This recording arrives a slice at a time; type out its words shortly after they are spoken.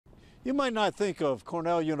You might not think of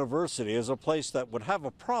Cornell University as a place that would have a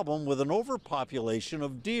problem with an overpopulation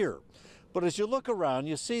of deer. But as you look around,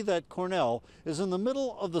 you see that Cornell is in the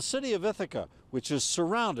middle of the city of Ithaca, which is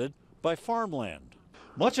surrounded by farmland.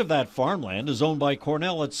 Much of that farmland is owned by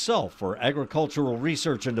Cornell itself for agricultural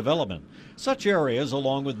research and development. Such areas,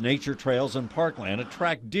 along with nature trails and parkland,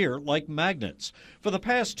 attract deer like magnets. For the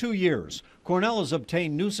past 2 years, Cornell has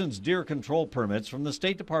obtained nuisance deer control permits from the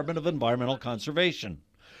State Department of Environmental Conservation.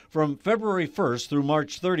 From February 1st through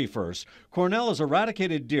March 31st, Cornell has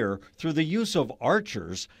eradicated deer through the use of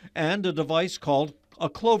archers and a device called a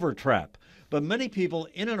clover trap. But many people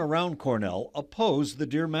in and around Cornell oppose the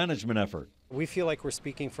deer management effort. We feel like we're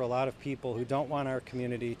speaking for a lot of people who don't want our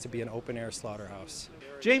community to be an open-air slaughterhouse.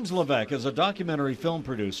 James Levesque is a documentary film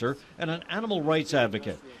producer and an animal rights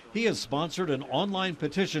advocate. He has sponsored an online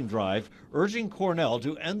petition drive urging Cornell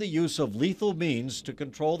to end the use of lethal means to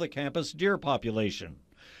control the campus deer population.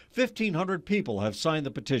 1,500 people have signed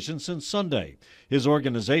the petition since Sunday. His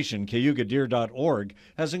organization, cayugadeer.org,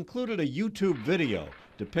 has included a YouTube video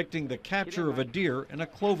depicting the capture of a deer in a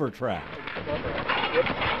clover trap.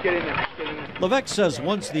 Levesque says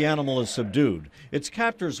once the animal is subdued, its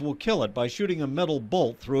captors will kill it by shooting a metal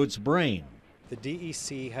bolt through its brain. The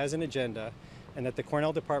DEC has an agenda, and that the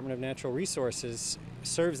Cornell Department of Natural Resources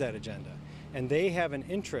serves that agenda. And they have an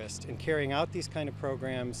interest in carrying out these kind of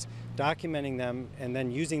programs, documenting them, and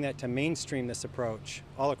then using that to mainstream this approach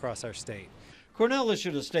all across our state. Cornell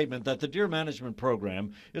issued a statement that the deer management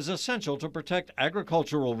program is essential to protect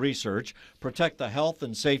agricultural research, protect the health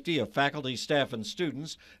and safety of faculty, staff, and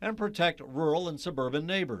students, and protect rural and suburban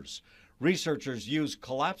neighbors. Researchers use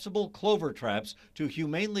collapsible clover traps to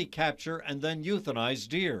humanely capture and then euthanize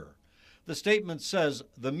deer. The statement says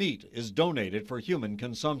the meat is donated for human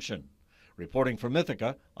consumption. Reporting from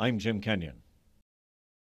Ithaca, I'm Jim Kenyon.